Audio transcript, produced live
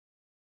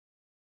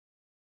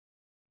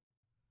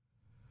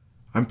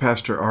I'm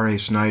Pastor R.A.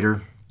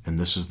 Snyder, and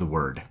this is The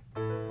Word.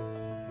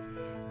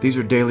 These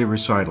are daily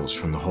recitals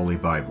from the Holy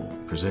Bible,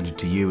 presented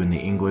to you in the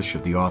English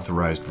of the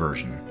Authorized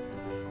Version.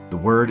 The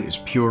Word is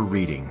pure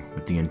reading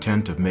with the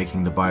intent of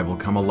making the Bible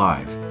come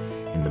alive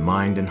in the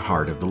mind and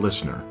heart of the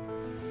listener.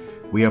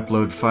 We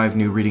upload 5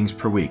 new readings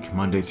per week,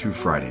 Monday through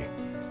Friday,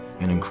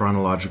 and in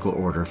chronological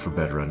order for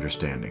better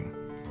understanding.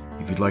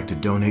 If you'd like to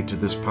donate to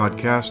this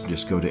podcast,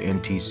 just go to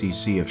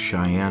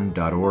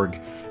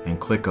ntccofcheyenne.org and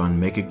click on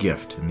Make a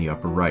Gift in the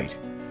upper right.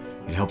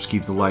 It helps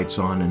keep the lights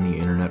on and the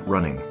internet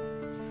running.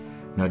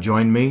 Now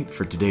join me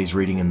for today's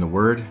reading in the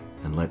Word,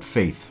 and let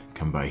faith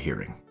come by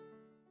hearing.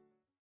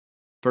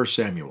 1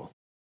 Samuel,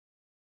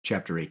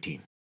 chapter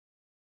 18.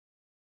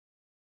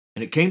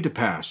 And it came to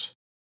pass,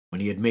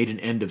 when he had made an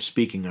end of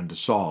speaking unto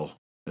Saul,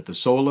 that the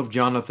soul of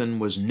Jonathan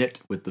was knit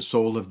with the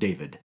soul of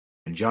David,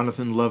 and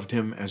Jonathan loved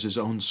him as his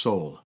own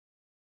soul.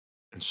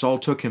 And Saul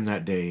took him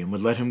that day, and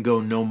would let him go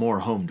no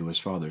more home to his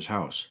father's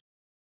house.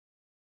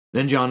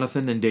 Then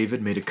Jonathan and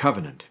David made a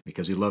covenant,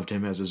 because he loved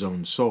him as his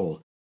own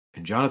soul.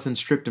 And Jonathan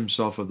stripped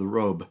himself of the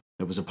robe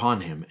that was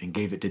upon him, and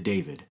gave it to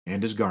David,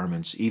 and his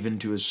garments, even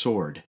to his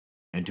sword,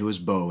 and to his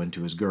bow, and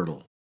to his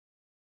girdle.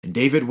 And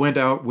David went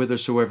out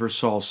whithersoever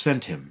Saul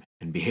sent him,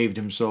 and behaved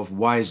himself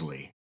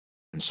wisely.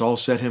 And Saul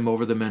set him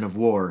over the men of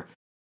war,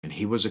 and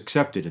he was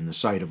accepted in the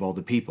sight of all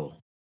the people,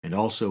 and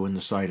also in the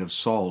sight of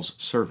Saul's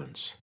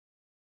servants.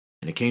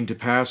 And it came to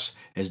pass,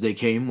 as they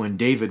came, when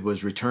David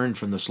was returned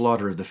from the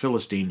slaughter of the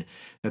Philistine,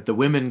 that the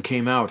women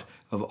came out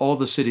of all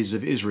the cities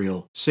of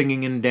Israel,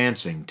 singing and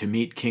dancing, to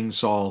meet King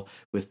Saul,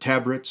 with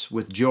tabrets,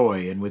 with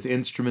joy, and with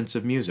instruments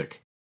of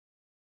music.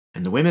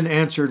 And the women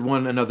answered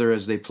one another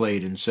as they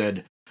played, and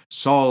said,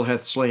 Saul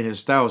hath slain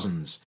his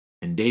thousands,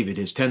 and David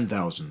his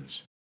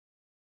 10,000s.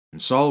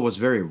 And Saul was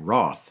very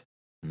wroth,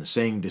 and the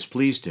saying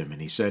displeased him,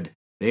 and he said,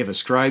 They have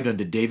ascribed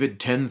unto David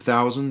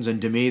 10,000s,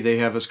 and to me they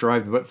have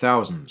ascribed but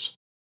thousands.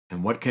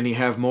 And what can he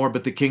have more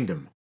but the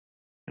kingdom?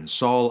 And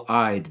Saul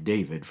eyed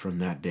David from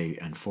that day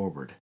and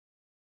forward.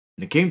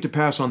 And it came to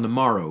pass on the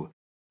morrow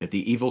that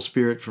the evil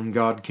spirit from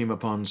God came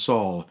upon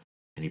Saul,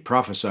 and he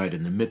prophesied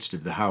in the midst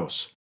of the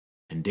house.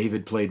 And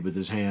David played with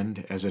his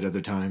hand, as at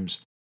other times,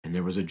 and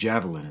there was a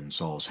javelin in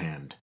Saul's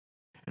hand.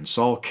 And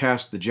Saul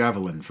cast the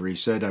javelin, for he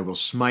said, I will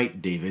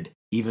smite David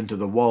even to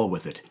the wall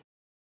with it.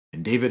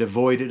 And David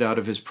avoided out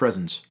of his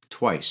presence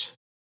twice.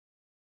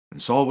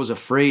 And Saul was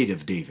afraid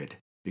of David,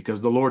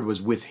 because the Lord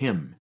was with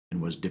him, and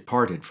was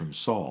departed from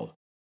Saul.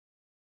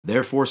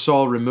 Therefore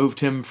Saul removed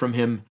him from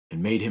him,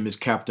 and made him his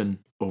captain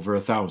over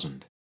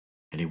 1,000.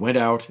 And he went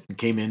out, and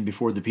came in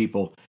before the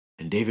people,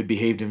 and David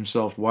behaved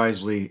himself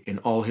wisely in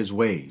all his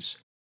ways,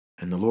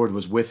 and the Lord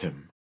was with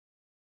him.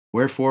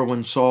 Wherefore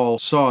when Saul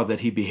saw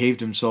that he behaved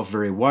himself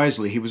very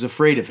wisely, he was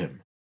afraid of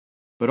him.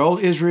 But all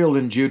Israel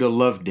and Judah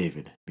loved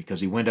David,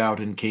 because he went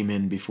out and came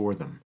in before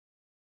them.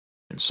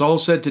 And Saul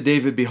said to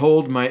David,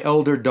 Behold, my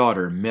elder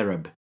daughter,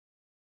 Merab,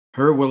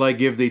 her will I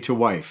give thee to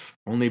wife,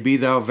 only be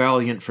thou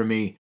valiant for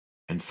me,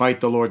 and fight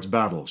the Lord's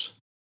battles.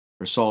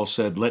 For Saul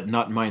said, Let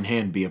not mine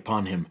hand be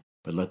upon him,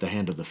 but let the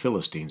hand of the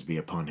Philistines be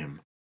upon him.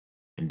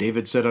 And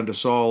David said unto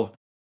Saul,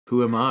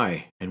 Who am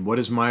I, and what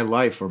is my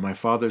life or my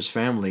father's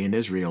family in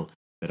Israel,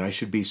 that I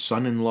should be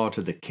son-in-law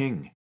to the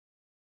king?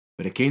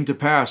 But it came to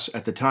pass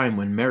at the time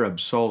when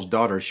Merab, Saul's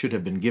daughter, should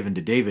have been given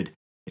to David,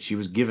 that she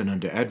was given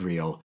unto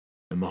Adriel,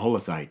 the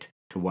Maholathite,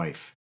 to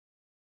wife.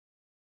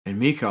 And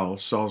Michal,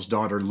 Saul's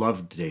daughter,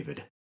 loved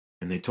David.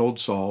 And they told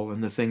Saul,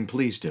 and the thing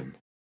pleased him.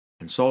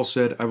 And Saul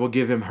said, I will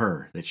give him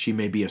her, that she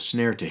may be a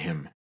snare to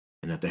him,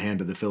 and that the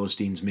hand of the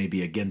Philistines may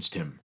be against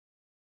him.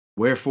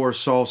 Wherefore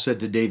Saul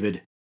said to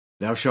David,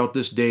 Thou shalt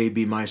this day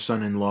be my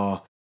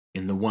son-in-law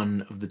in the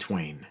one of the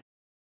twain.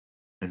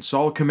 And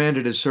Saul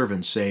commanded his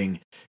servants,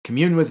 saying,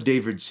 Commune with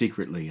David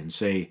secretly, and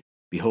say,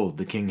 Behold,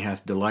 the king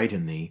hath delight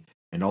in thee,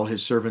 and all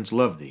his servants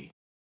love thee.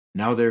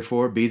 Now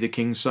therefore be the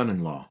king's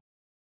son-in-law.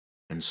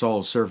 And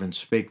Saul's servants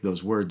spake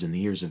those words in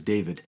the ears of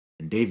David.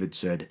 And David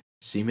said,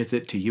 Seemeth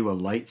it to you a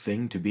light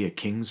thing to be a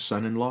king's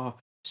son-in-law,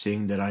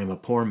 seeing that I am a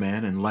poor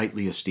man and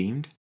lightly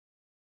esteemed?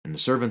 And the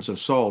servants of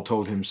Saul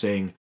told him,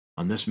 saying,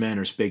 On this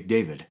manner spake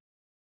David.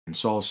 And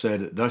Saul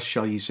said, Thus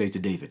shall ye say to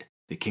David,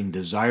 The king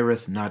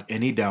desireth not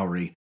any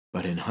dowry,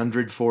 but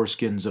 100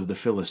 foreskins of the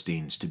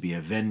Philistines, to be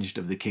avenged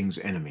of the king's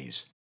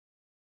enemies.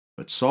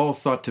 But Saul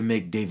thought to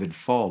make David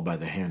fall by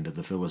the hand of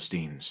the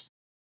Philistines.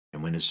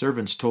 And when his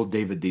servants told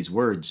David these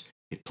words,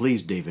 it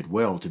pleased David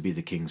well to be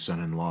the king's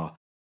son-in-law,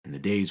 and the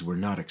days were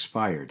not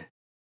expired.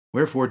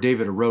 Wherefore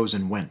David arose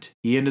and went,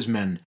 he and his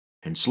men,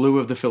 and slew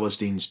of the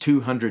Philistines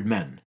 200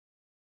 men.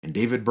 And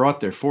David brought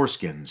their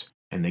foreskins,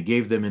 and they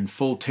gave them in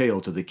full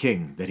tale to the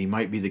king, that he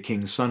might be the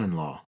king's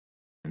son-in-law.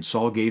 And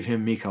Saul gave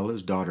him Michal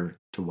his daughter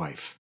to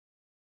wife.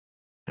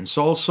 And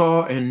Saul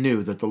saw and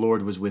knew that the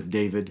Lord was with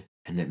David,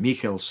 and that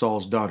Michal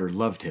Saul's daughter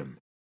loved him.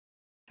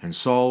 And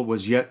Saul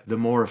was yet the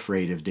more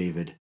afraid of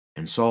David,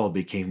 and Saul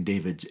became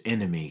David's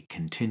enemy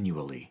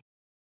continually.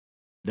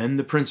 Then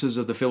the princes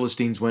of the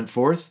Philistines went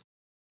forth,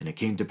 and it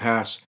came to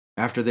pass,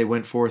 after they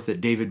went forth,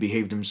 that David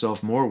behaved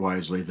himself more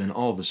wisely than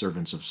all the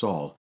servants of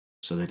Saul.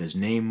 so that his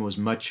name was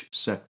much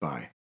set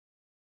by.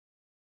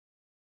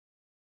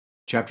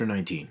 Chapter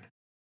 19.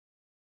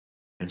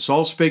 And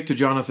Saul spake to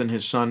Jonathan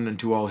his son and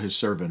to all his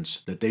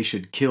servants, that they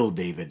should kill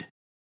David.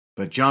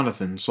 But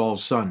Jonathan,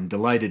 Saul's son,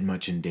 delighted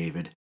much in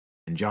David.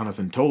 And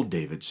Jonathan told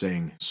David,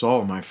 saying,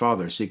 Saul my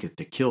father seeketh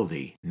to kill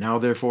thee. Now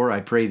therefore,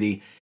 I pray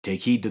thee,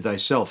 take heed to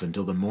thyself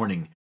until the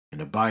morning, and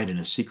abide in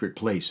a secret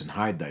place, and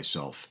hide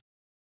thyself.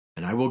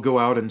 And I will go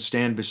out and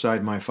stand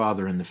beside my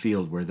father in the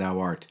field where thou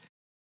art,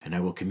 and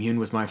I will commune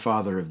with my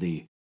father of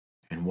thee,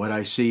 and what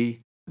I see,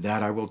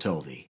 that I will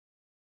tell thee.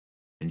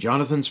 And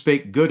Jonathan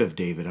spake good of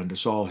David unto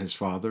Saul his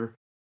father,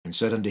 and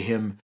said unto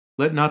him,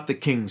 Let not the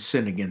king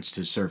sin against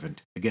his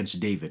servant, against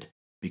David,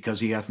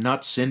 because he hath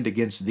not sinned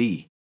against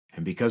thee,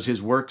 and because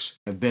his works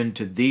have been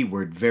to thee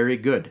ward very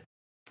good.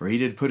 For he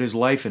did put his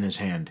life in his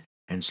hand,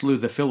 and slew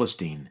the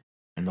Philistine,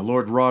 and the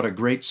Lord wrought a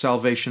great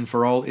salvation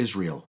for all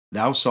Israel.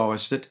 Thou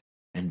sawest it,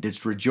 and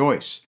didst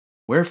rejoice.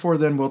 Wherefore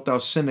then wilt thou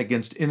sin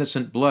against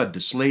innocent blood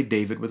to slay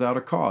David without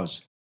a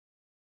cause?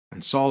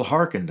 And Saul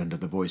hearkened unto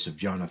the voice of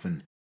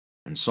Jonathan.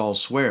 And Saul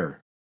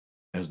sware,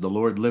 As the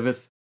Lord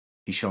liveth,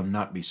 he shall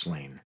not be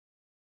slain.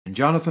 And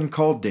Jonathan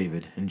called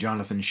David, and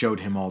Jonathan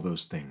showed him all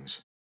those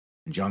things.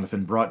 And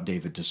Jonathan brought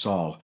David to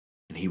Saul,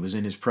 and he was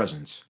in his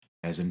presence,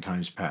 as in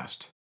times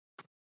past.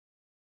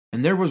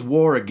 And there was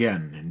war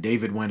again, and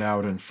David went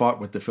out and fought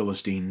with the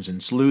Philistines,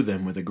 and slew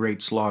them with a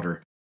great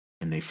slaughter,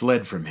 and they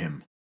fled from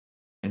him.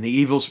 And the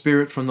evil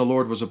spirit from the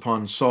Lord was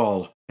upon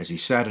Saul, as he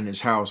sat in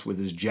his house with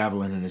his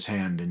javelin in his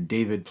hand, and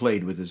David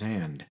played with his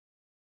hand.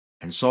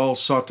 And Saul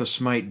sought to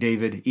smite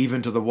David,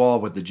 even to the wall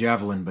with the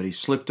javelin, but he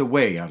slipped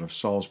away out of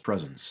Saul's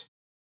presence.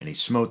 And he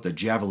smote the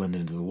javelin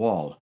into the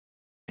wall.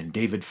 And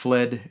David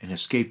fled and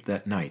escaped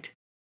that night.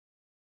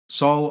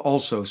 Saul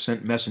also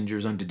sent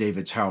messengers unto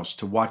David's house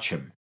to watch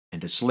him,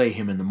 and to slay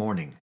him in the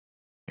morning.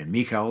 And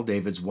Michal,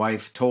 David's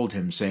wife, told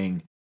him,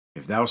 saying,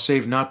 If thou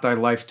save not thy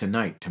life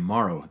tonight,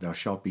 tomorrow thou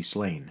shalt be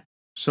slain.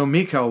 So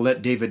Michal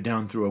let David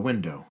down through a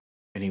window,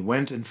 and he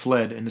went and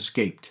fled and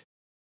escaped.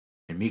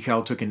 And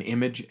Michal took an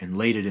image and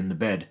laid it in the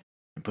bed,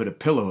 and put a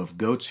pillow of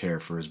goat's hair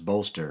for his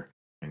bolster,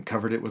 and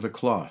covered it with a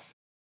cloth.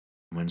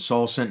 And when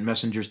Saul sent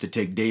messengers to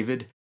take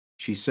David,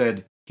 she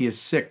said, He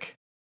is sick.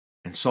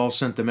 And Saul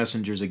sent the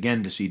messengers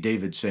again to see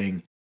David,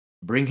 saying,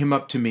 Bring him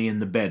up to me in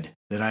the bed,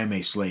 that I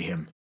may slay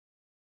him.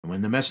 And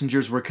when the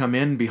messengers were come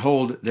in,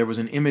 behold, there was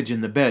an image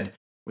in the bed,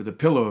 with a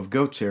pillow of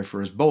goat's hair for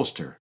his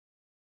bolster.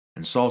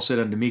 And Saul said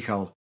unto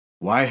Michal,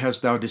 Why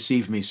hast thou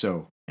deceived me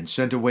so, and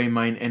sent away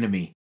mine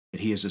enemy, that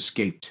he is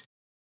escaped?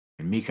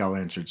 And Michal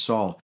answered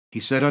Saul,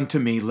 He said unto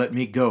me, Let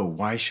me go,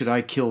 why should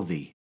I kill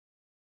thee?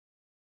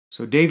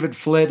 So David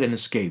fled and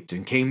escaped,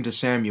 and came to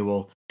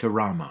Samuel to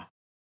Ramah,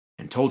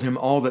 and told him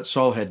all that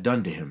Saul had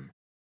done to him.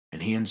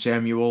 And he and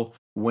Samuel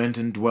went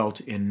and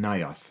dwelt in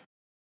Naioth.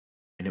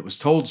 And it was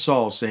told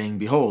Saul, saying,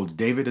 Behold,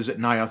 David is at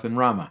Naioth in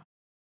Ramah.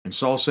 And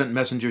Saul sent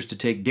messengers to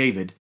take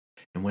David.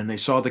 And when they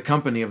saw the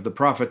company of the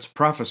prophets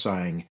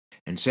prophesying,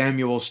 and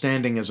Samuel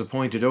standing as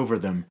appointed over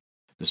them,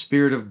 the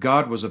Spirit of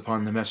God was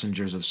upon the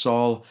messengers of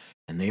Saul,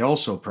 and they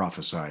also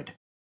prophesied.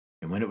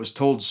 And when it was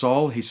told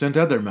Saul, he sent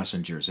other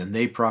messengers, and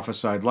they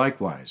prophesied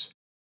likewise.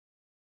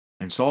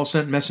 And Saul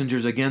sent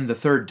messengers again the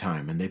third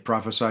time, and they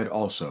prophesied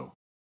also.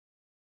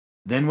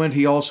 Then went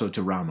he also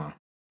to Ramah,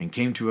 and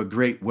came to a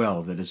great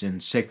well that is in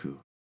Secu.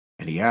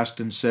 And he asked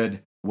and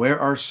said, Where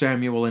are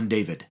Samuel and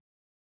David?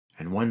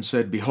 And one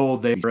said,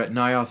 Behold, they are at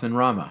Naioth in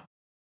Ramah.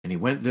 And he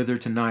went thither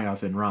to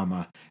Naioth in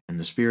Ramah, and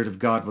the Spirit of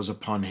God was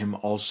upon him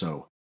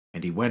also.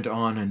 And he went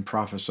on and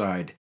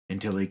prophesied,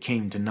 until he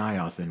came to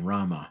Naioth in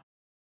Ramah.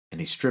 And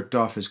he stripped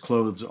off his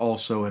clothes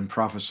also, and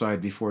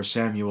prophesied before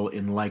Samuel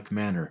in like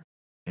manner,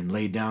 and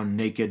lay down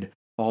naked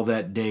all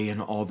that day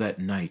and all that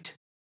night.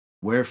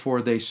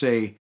 Wherefore they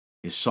say,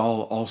 Is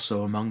Saul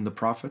also among the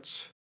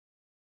prophets?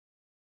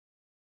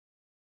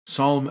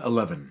 Psalm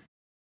 11.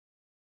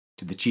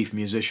 To the chief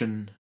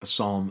musician, a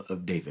psalm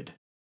of David.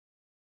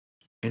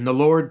 In the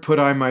Lord put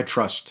I my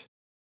trust.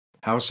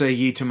 How say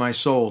ye to my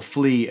soul,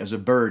 Flee as a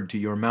bird to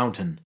your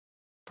mountain?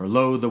 For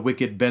lo, the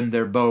wicked bend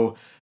their bow,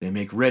 they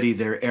make ready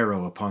their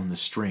arrow upon the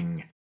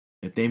string,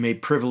 that they may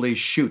privily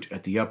shoot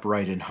at the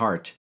upright in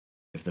heart.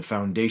 If the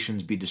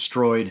foundations be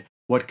destroyed,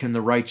 what can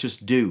the righteous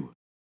do?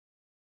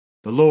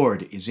 The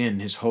Lord is in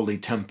his holy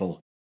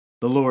temple.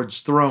 The Lord's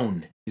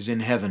throne is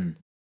in heaven.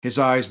 His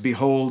eyes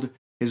behold,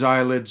 his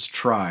eyelids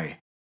try,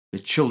 the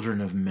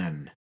children of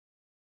men.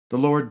 The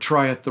Lord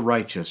trieth the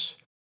righteous,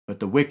 but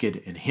the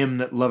wicked and him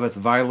that loveth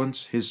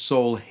violence his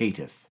soul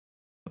hateth.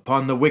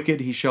 Upon the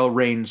wicked he shall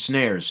rain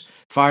snares,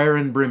 fire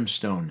and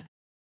brimstone,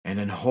 and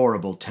an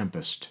horrible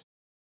tempest.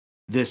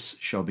 This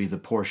shall be the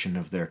portion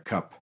of their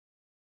cup.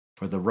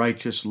 For the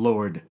righteous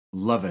Lord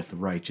loveth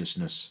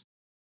righteousness.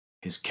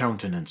 His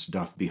countenance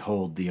doth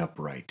behold the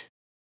upright.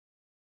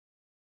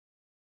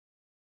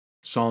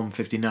 Psalm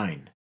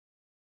 59.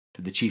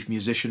 To the chief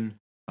musician,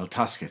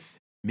 Altaschith,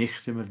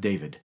 Michtam of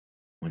David,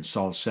 when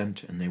Saul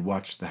sent, and they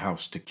watched the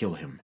house to kill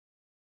him.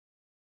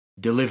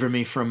 Deliver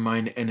me from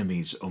mine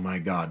enemies, O my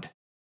God.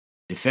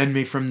 Defend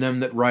me from them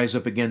that rise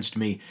up against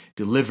me.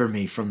 Deliver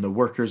me from the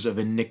workers of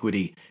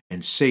iniquity,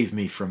 and save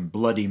me from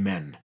bloody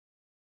men.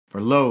 For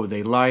lo,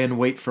 they lie in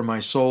wait for my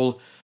soul.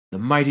 The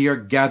mighty are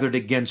gathered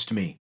against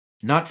me,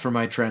 not for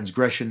my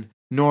transgression,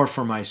 nor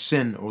for my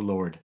sin, O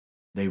Lord.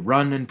 They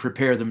run and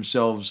prepare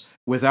themselves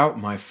without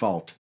my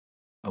fault.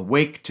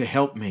 Awake to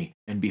help me,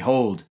 and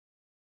behold,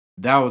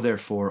 thou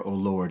therefore, O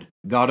Lord,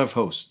 God of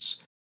hosts,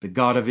 the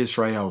God of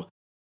Israel,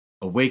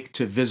 awake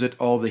to visit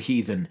all the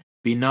heathen.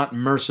 Be not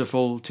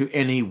merciful to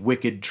any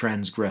wicked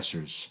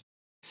transgressors.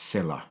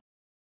 Selah.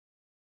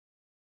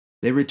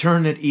 They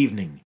return at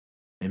evening.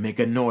 They make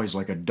a noise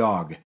like a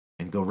dog,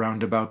 and go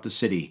round about the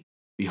city.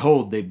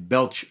 Behold, they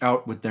belch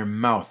out with their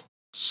mouth.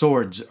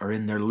 Swords are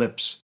in their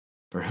lips.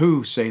 For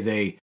who, say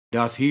they,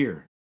 doth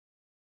hear?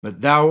 But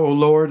thou, O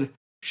Lord,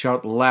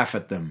 shalt laugh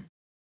at them.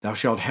 Thou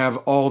shalt have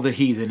all the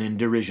heathen in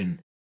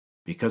derision.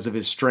 Because of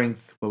his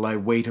strength will I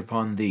wait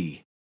upon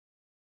thee.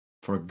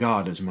 For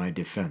God is my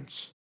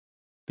defense.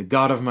 The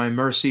God of my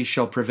mercy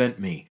shall prevent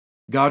me.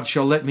 God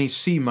shall let me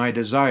see my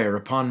desire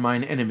upon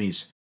mine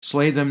enemies.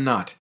 Slay them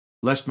not,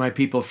 lest my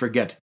people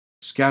forget.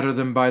 Scatter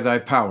them by thy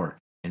power,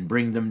 and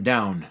bring them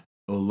down,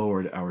 O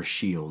Lord our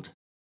shield.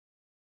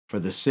 For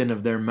the sin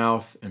of their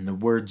mouth and the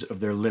words of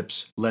their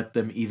lips, let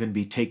them even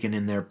be taken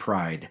in their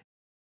pride.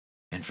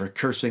 And for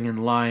cursing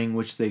and lying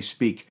which they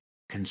speak,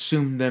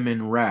 consume them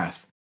in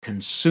wrath,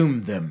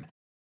 consume them,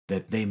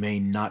 that they may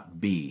not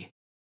be.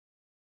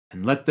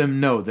 And let them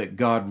know that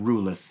God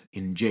ruleth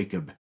in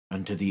Jacob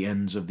unto the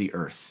ends of the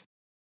earth.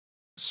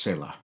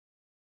 Selah.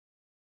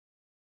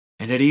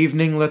 And at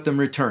evening let them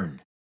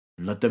return,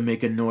 and let them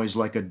make a noise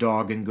like a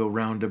dog, and go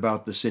round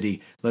about the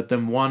city. Let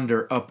them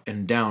wander up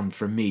and down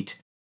for meat,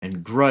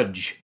 and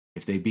grudge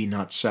if they be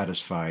not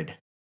satisfied.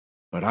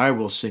 But I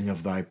will sing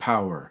of thy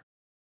power.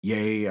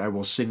 Yea, I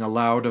will sing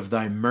aloud of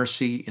thy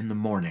mercy in the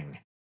morning.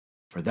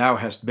 For thou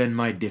hast been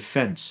my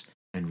defense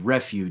and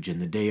refuge in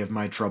the day of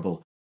my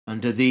trouble.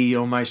 Unto thee,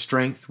 O my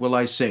strength, will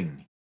I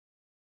sing.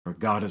 For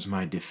God is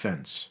my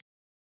defense,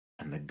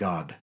 and the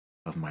God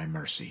of my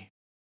mercy.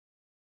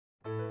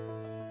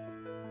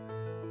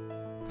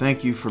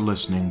 Thank you for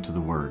listening to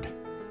The Word.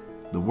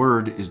 The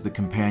Word is the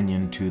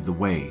companion to The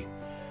Way,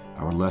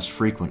 our less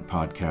frequent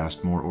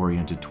podcast more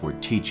oriented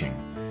toward teaching.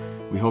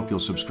 We hope you'll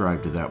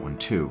subscribe to that one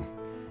too.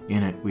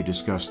 In it, we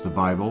discuss the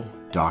Bible,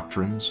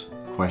 doctrines,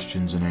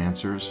 questions and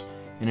answers,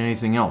 and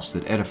anything else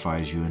that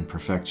edifies you and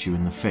perfects you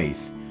in the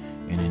faith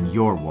and in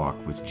your walk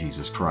with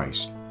Jesus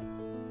Christ.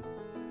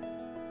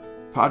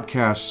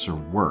 Podcasts are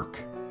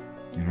work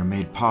and are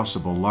made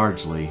possible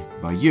largely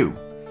by you.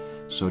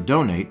 So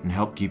donate and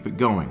help keep it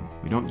going.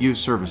 We don't use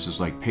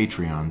services like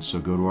Patreon, so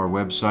go to our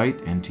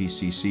website,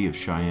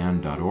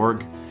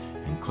 ntccofcheyenne.org,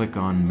 and click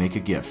on Make a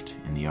Gift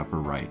in the upper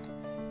right.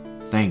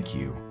 Thank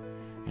you,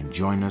 and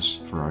join us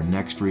for our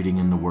next reading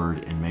in the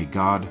Word, and may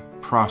God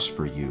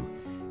prosper you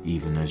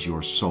even as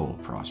your soul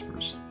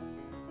prospers.